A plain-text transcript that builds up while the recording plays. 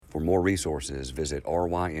For more resources, visit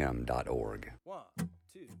rym.org. 1,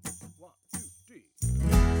 2, 1, 2, 3.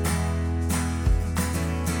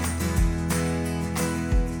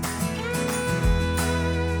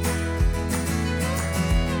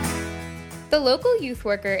 The Local Youth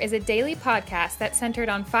Worker is a daily podcast that's centered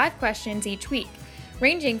on 5 questions each week.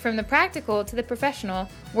 Ranging from the practical to the professional,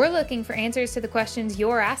 we're looking for answers to the questions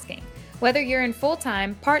you're asking. Whether you're in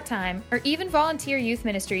full-time, part-time, or even volunteer youth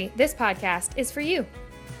ministry, this podcast is for you.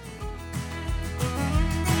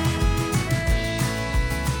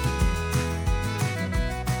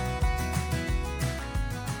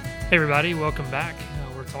 Hey everybody, welcome back.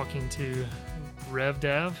 We're talking to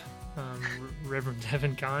Reverend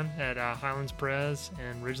Devin Kahan at Highlands Pres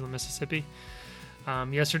in Ridgeland, Mississippi.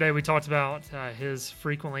 Yesterday we talked about his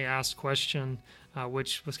frequently asked question,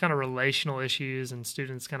 which was kind of relational issues and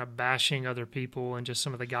students kind of bashing other people and just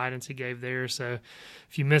some of the guidance he gave there. So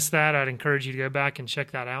if you missed that, I'd encourage you to go back and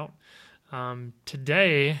check that out.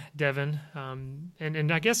 Today, Devin,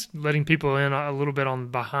 and I guess letting people in a little bit on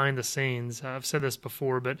behind the scenes. I've said this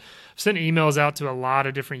before, but I've sent emails out to a lot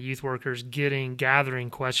of different youth workers gathering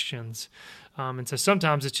questions. And so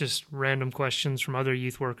sometimes it's just random questions from other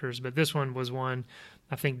youth workers, but this one was one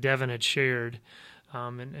I think Devin had shared.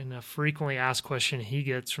 And a frequently asked question he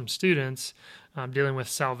gets from students dealing with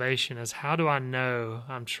salvation is, how do I know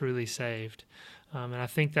I'm truly saved? And I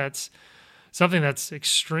think that's something that's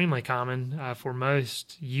extremely common for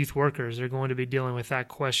most youth workers. They're going to be dealing with that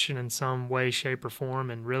question in some way, shape, or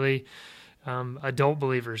form, and really adult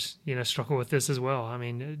believers, struggle with this as well. I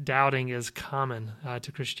mean, doubting is common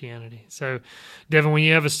to Christianity. So, Devin, when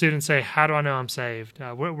you have a student say, how do I know I'm saved?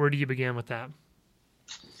 Where do you begin with that?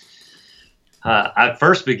 I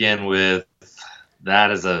first begin with,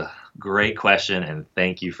 that is a great question, and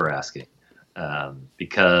thank you for asking.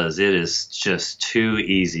 Because it is just too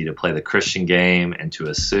easy to play the Christian game and to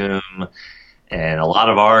assume. And a lot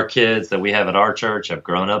of our kids that we have at our church have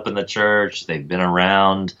grown up in the church. They've been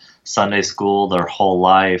around Sunday school their whole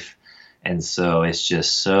life. And so it's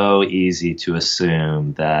just so easy to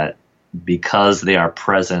assume that because they are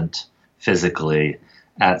present physically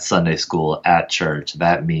at Sunday school, at church,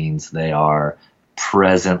 that means they are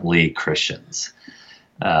presently Christians.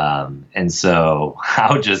 And so I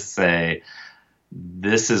would just say,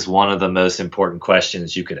 this is one of the most important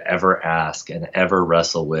questions you could ever ask and ever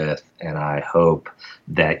wrestle with, and I hope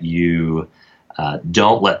that you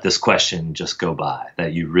don't let this question just go by,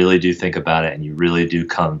 that you really do think about it and you really do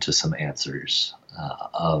come to some answers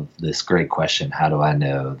of this great question, how do I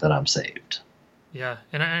know that I'm saved? Yeah,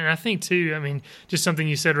 and I think too, I mean, just something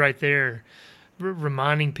you said right there,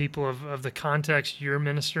 reminding people of the context you're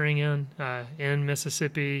ministering in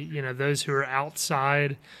Mississippi, those who are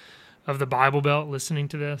outside of the Bible Belt listening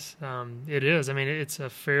to this. It is. I mean, it's a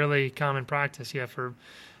fairly common practice. Yeah, for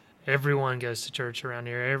everyone goes to church around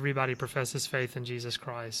here. Everybody professes faith in Jesus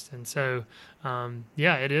Christ. And so,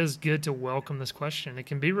 it is good to welcome this question. It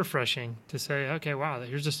can be refreshing to say, okay, wow,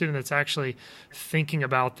 here's a student that's actually thinking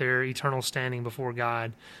about their eternal standing before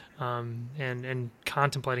God, and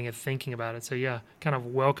contemplating it, thinking about it. So, yeah, kind of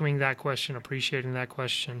welcoming that question, appreciating that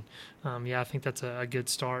question. I think that's a good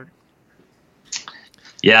start.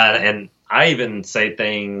 Yeah, and I even say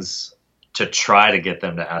things to try to get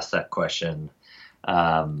them to ask that question,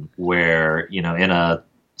 where, in a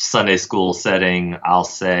Sunday school setting, I'll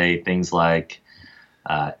say things like,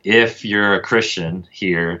 if you're a Christian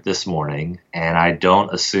here this morning, and I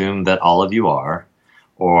don't assume that all of you are,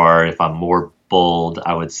 or if I'm more bold,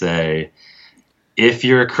 I would say, if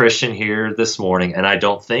you're a Christian here this morning, and I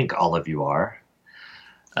don't think all of you are,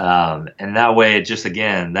 and that way, it just,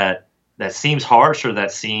 again, that seems harsh, or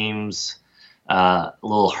that seems a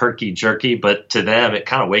little herky-jerky, but to them, it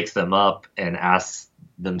kind of wakes them up and asks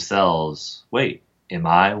themselves, wait, am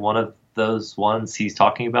I one of those ones he's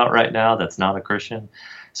talking about right now that's not a Christian?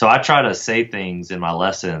 So I try to say things in my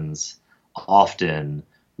lessons often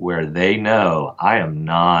where they know I am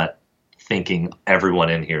not thinking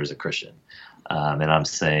everyone in here is a Christian, and I'm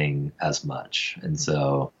saying as much. And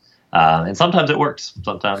so, and sometimes it works.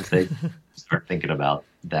 Sometimes they start thinking about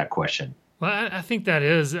that question. Well, I think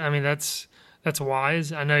that's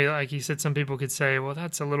wise. I know, like you said, some people could say, well,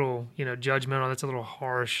 that's a little, judgmental, that's a little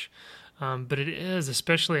harsh. But it is,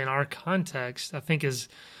 especially in our context, I think is,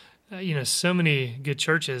 so many good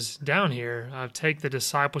churches down here take the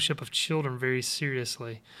discipleship of children very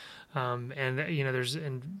seriously. And, there's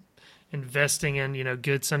investing in,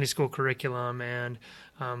 good Sunday school curriculum and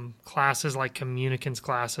classes like communicants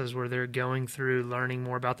classes where they're going through learning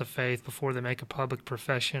more about the faith before they make a public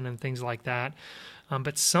profession and things like that.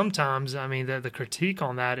 But sometimes, I mean, the critique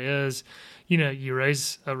on that is, you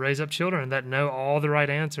raise up children that know all the right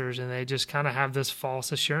answers, and they just kind of have this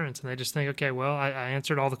false assurance, and they just think, okay, well, I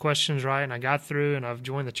answered all the questions right, and I got through, and I've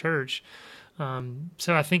joined the church.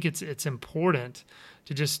 So I think it's important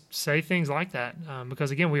to just say things like that,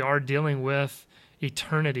 because again, we are dealing with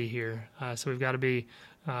eternity here. So we've got to be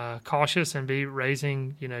cautious and be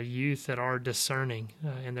raising, youth that are discerning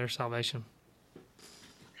in their salvation.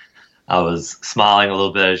 I was smiling a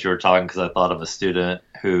little bit as you were talking because I thought of a student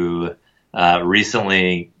who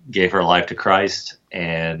recently gave her life to Christ,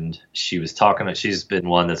 and she was talking. She's been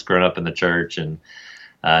one that's grown up in the church, and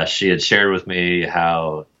she had shared with me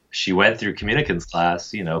how she went through communicants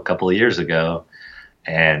class, a couple of years ago,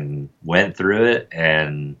 and went through it,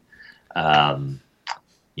 and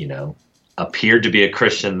appeared to be a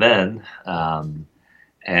Christian then.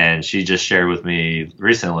 And she just shared with me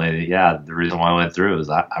recently, the reason why I went through is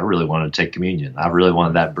I really wanted to take communion. I really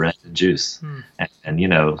wanted that bread and juice.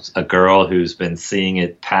 And a girl who's been seeing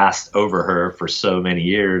it passed over her for so many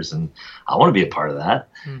years, and I want to be a part of that.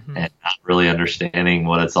 And not really understanding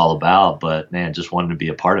what it's all about, but man, just wanted to be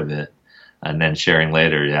a part of it. And then sharing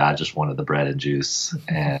later, I just wanted the bread and juice.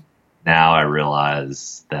 And now I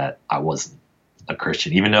realize that I wasn't a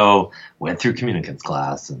Christian, even though I went through communicants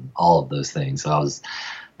class and all of those things. So I was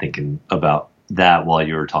thinking about that while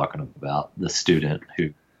you were talking about the student who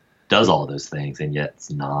does all of those things and yet is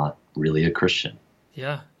not really a Christian.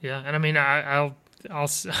 Yeah. And I mean, I'll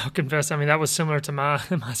confess, I mean, that was similar to my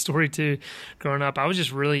story too. Growing up, I was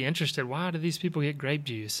just really interested. Why do these people get grape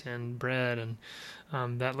juice and bread? And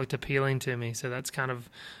that looked appealing to me. So that's kind of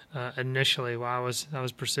initially why I was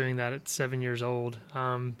pursuing that at 7 years old.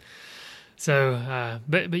 But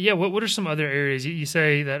yeah, what are some other areas you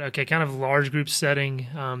say that, okay, kind of large group setting,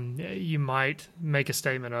 you might make a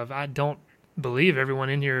statement of, I don't believe everyone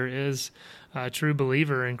in here is a true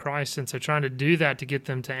believer in Christ. And so trying to do that to get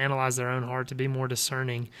them to analyze their own heart, to be more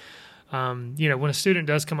discerning. When a student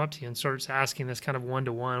does come up to you and starts asking this kind of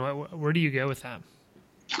one-to-one, where do you go with that?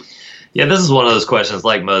 Yeah, this is one of those questions,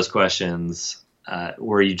 like most questions,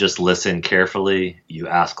 where you just listen carefully. You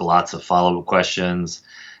ask lots of follow-up questions.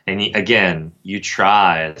 And again, you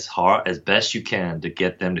try as best you can to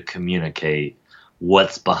get them to communicate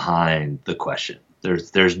what's behind the question.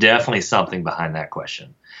 There's definitely something behind that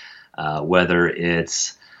question, whether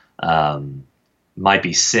it's might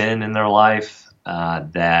be sin in their life,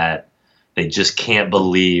 that they just can't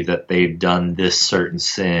believe that they've done this certain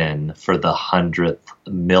sin for the 100th,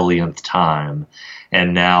 millionth time,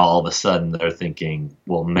 and now all of a sudden they're thinking,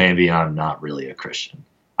 well, maybe I'm not really a Christian.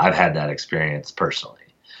 I've had that experience personally.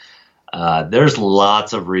 There's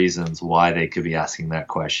lots of reasons why they could be asking that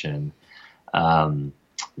question.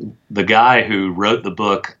 The guy who wrote the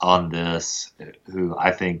book on this, who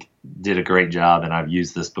I think did a great job, and I've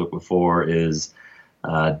used this book before, is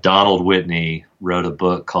Donald Whitney. Wrote a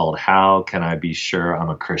book called How Can I Be Sure I'm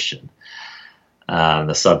a Christian?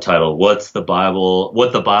 The subtitle, What the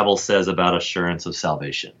Bible Says About Assurance of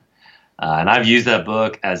Salvation. And I've used that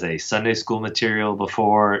book as a Sunday school material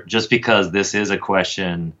before, just because this is a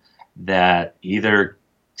question that either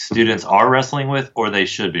students are wrestling with or they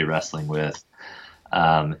should be wrestling with.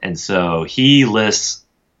 And so he lists,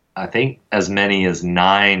 I think, as many as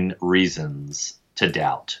 9 reasons to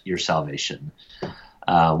doubt your salvation.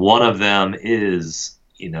 One of them is,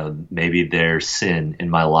 maybe there's sin in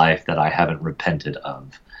my life that I haven't repented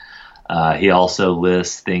of. He also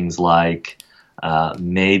lists things like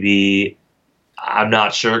maybe I'm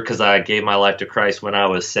not sure because I gave my life to Christ when I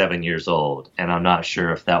was 7 years old, and I'm not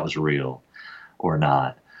sure if that was real or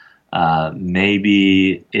not.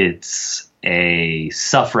 Maybe it's a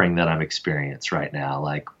suffering that I'm experiencing right now.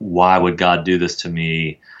 Like, why would God do this to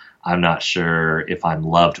me? I'm not sure if I'm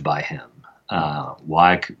loved by him.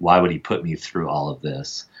 Why would he put me through all of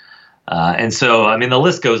this? And so, I mean, the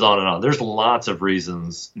list goes on and on. There's lots of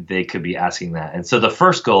reasons they could be asking that. And so the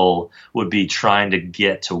first goal would be trying to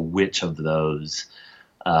get to which of those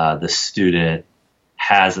the student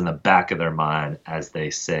has in the back of their mind as they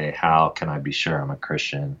say, how can I be sure I'm a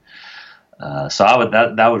Christian? So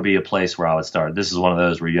that would be a place where I would start. This is one of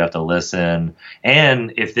those where you have to listen.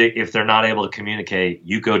 And if they're not able to communicate,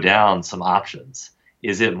 you go down some options.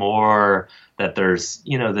 Is it more that there's,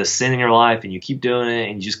 this sin in your life and you keep doing it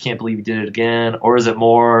and you just can't believe you did it again? Or is it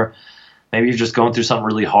more, maybe you're just going through something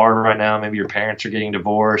really hard right now. Maybe your parents are getting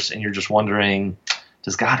divorced and you're just wondering,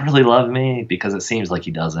 does God really love me? Because it seems like he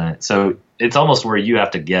doesn't. So it's almost where you have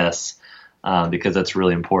to guess, because it's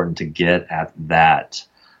really important to get at that.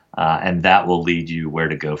 And that will lead you where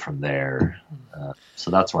to go from there. So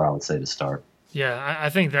that's where I would say to start. Yeah, I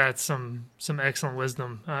think that's some excellent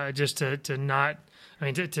wisdom. Just to not, I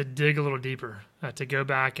mean, to dig a little deeper, to go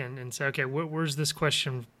back and say, okay, where's this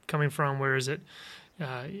question coming from? Where is it?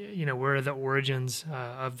 Where are the origins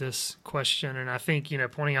of this question? And I think,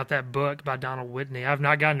 pointing out that book by Donald Whitney, I've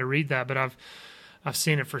not gotten to read that, but I've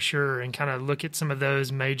seen it for sure, and kind of look at some of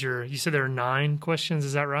those major. You said there are 9 questions,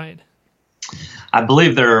 is that right? I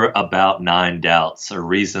believe there are about 9 doubts or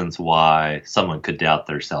reasons why someone could doubt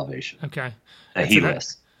their salvation. Okay. That he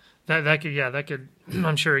lists. That could,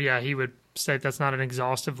 I'm sure, he would state that's not an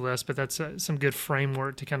exhaustive list, but that's some good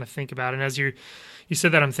framework to kind of think about. And as you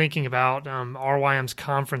said that, I'm thinking about RYM's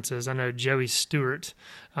conferences. I know Joey Stewart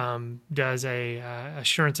does a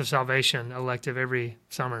Assurance of Salvation elective every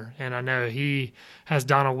summer, and I know he has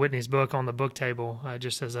Donald Whitney's book on the book table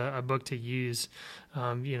just as a book to use.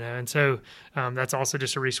 And so that's also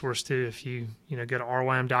just a resource too. If you go to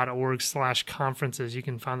rym.org/conferences, you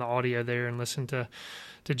can find the audio there and listen to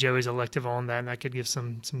Joey's elective on that, and that could give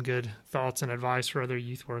some good thoughts and advice for other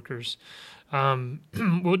youth workers.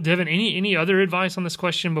 Well, Devin, any other advice on this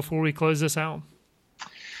question before we close this out?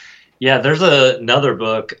 Yeah, there's another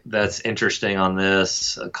book that's interesting on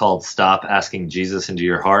this called Stop Asking Jesus Into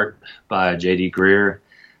Your Heart by J.D. Greear.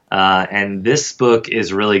 And this book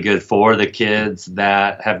is really good for the kids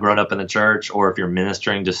that have grown up in the church, or if you're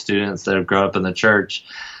ministering to students that have grown up in the church,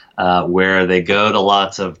 where they go to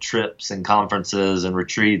lots of trips and conferences and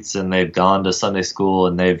retreats, and they've gone to Sunday school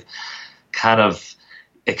and they've kind of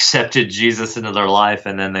accepted Jesus into their life,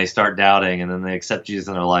 and then they start doubting, and then they accept Jesus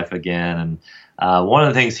in their life again. And one of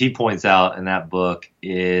the things he points out in that book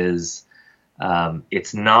is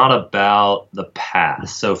it's not about the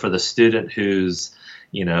past. So for the student who's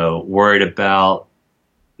worried about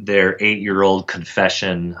their 8-year-old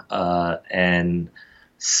confession and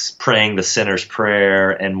praying the sinner's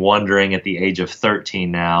prayer and wondering at the age of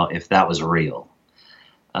 13 now if that was real.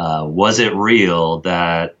 Was it real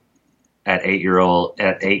that at 8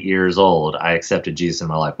 years old I accepted Jesus in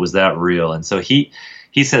my life? Was that real? And so he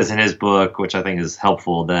says in his book, which I think is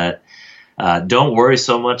helpful, that don't worry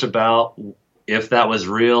so much about if that was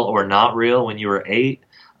real or not real when you were 8.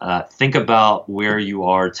 Think about where you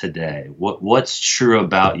are today. What's true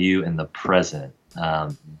about you in the present?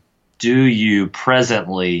 Do you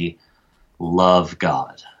presently love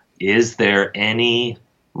God? Is there any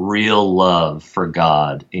real love for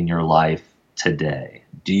God in your life today?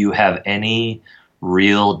 Do you have any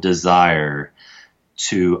real desire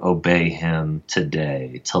to obey him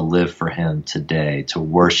today, to live for him today, to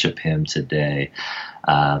worship him today?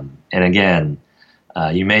 And again,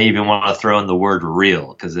 you may even want to throw in the word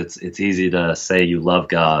real, because it's easy to say you love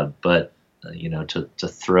God, but to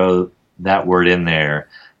throw that word in there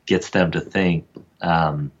gets them to think,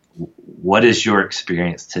 what is your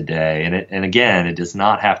experience today? And again, it does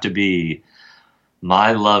not have to be,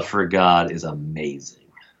 my love for God is amazing.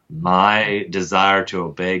 My desire to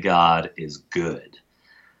obey God is good.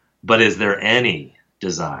 But is there any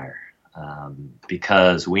desire?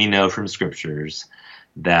 Because we know from scriptures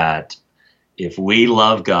that if we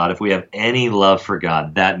love God, if we have any love for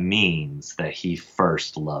God, that means that he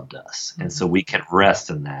first loved us. And so we can rest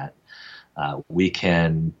in that. We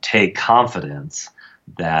can take confidence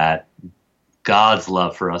that God's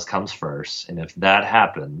love for us comes first. And if that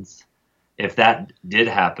happens, if that did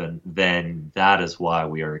happen, then that is why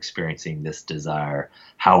we are experiencing this desire,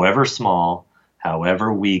 however small,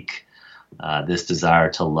 however weak, this desire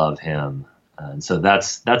to love him. And so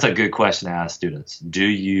that's a good question to ask students. Do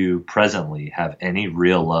you presently have any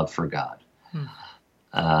real love for God?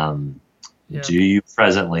 Do you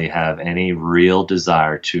presently have any real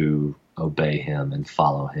desire to obey him and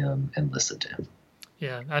follow him and listen to him?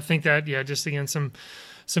 Yeah, I think that, just again, some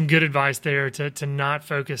good advice there to not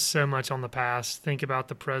focus so much on the past. Think about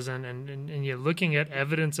the present and you're looking at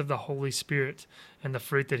evidence of the Holy Spirit and the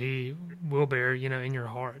fruit that he will bear, in your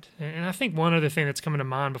heart. And I think one other thing that's coming to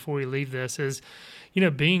mind before we leave this is,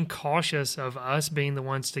 being cautious of us being the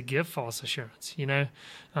ones to give false assurance,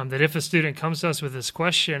 that if a student comes to us with this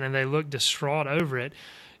question and they look distraught over it,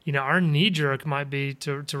 our knee jerk might be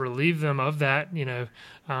to relieve them of that,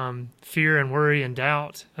 fear and worry and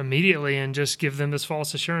doubt immediately and just give them this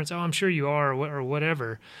false assurance. Oh, I'm sure you are, or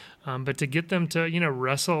whatever. But to get them to,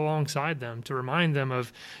 wrestle alongside them, to remind them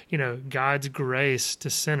of, God's grace to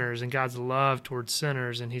sinners and God's love towards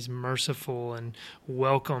sinners, and he's merciful and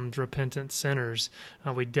welcomed repentant sinners.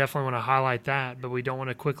 We definitely want to highlight that, but we don't want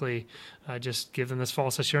to quickly just give them this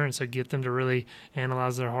false assurance. So get them to really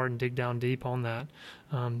analyze their heart and dig down deep on that.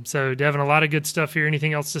 So Devin, a lot of good stuff here.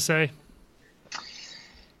 Anything else to say?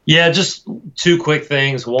 Yeah, just 2 quick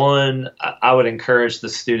things. One, I would encourage the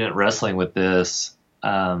student wrestling with this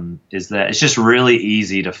is that it's just really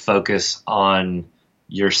easy to focus on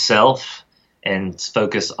yourself and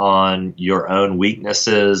focus on your own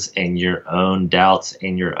weaknesses and your own doubts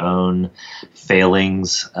and your own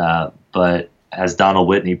failings. But as Donald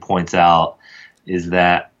Whitney points out, is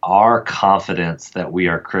that our confidence that we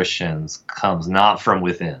are Christians comes not from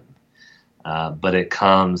within, but it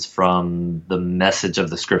comes from the message of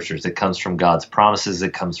the Scriptures. It comes from God's promises.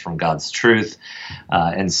 It comes from God's truth.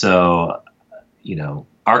 And so,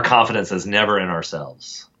 our confidence is never in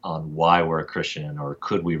ourselves on why we're a Christian or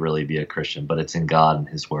could we really be a Christian, but it's in God and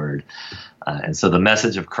His Word. And so the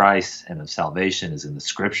message of Christ and of salvation is in the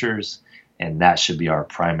Scriptures, and that should be our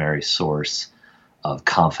primary source of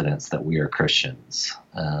confidence that we are Christians.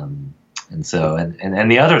 And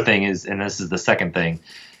the other thing is, and this is the second thing,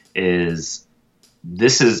 is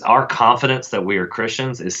this is our confidence that we are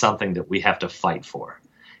Christians is something that we have to fight for.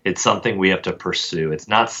 It's something we have to pursue. It's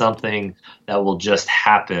not something that will just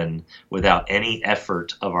happen without any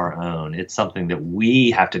effort of our own. It's something that we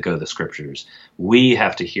have to go to the Scriptures. We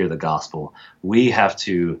have to hear the gospel. We have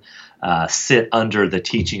to sit under the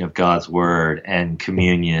teaching of God's Word and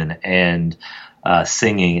communion and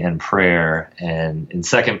singing and prayer. And in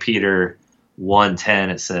 2 Peter 1:10,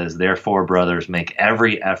 it says, "Therefore, brothers, make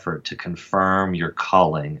every effort to confirm your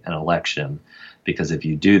calling and election, because if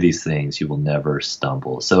you do these things, you will never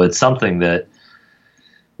stumble." So it's something that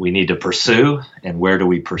we need to pursue. And where do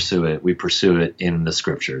we pursue it? We pursue it in the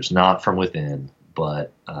Scriptures, not from within,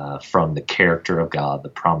 but from the character of God, the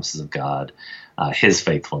promises of God, His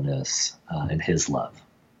faithfulness, and His love.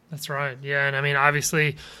 That's right. Yeah. And I mean,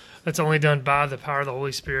 obviously, that's only done by the power of the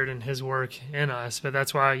Holy Spirit and His work in us. But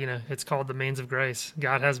that's why, it's called the means of grace.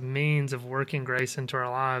 God has means of working grace into our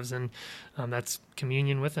lives, and that's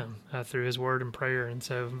communion with Him through His Word and prayer, and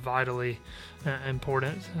so vitally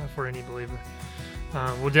important for any believer.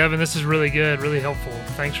 Well, Devin, this is really good, really helpful.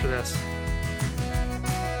 Thanks for this.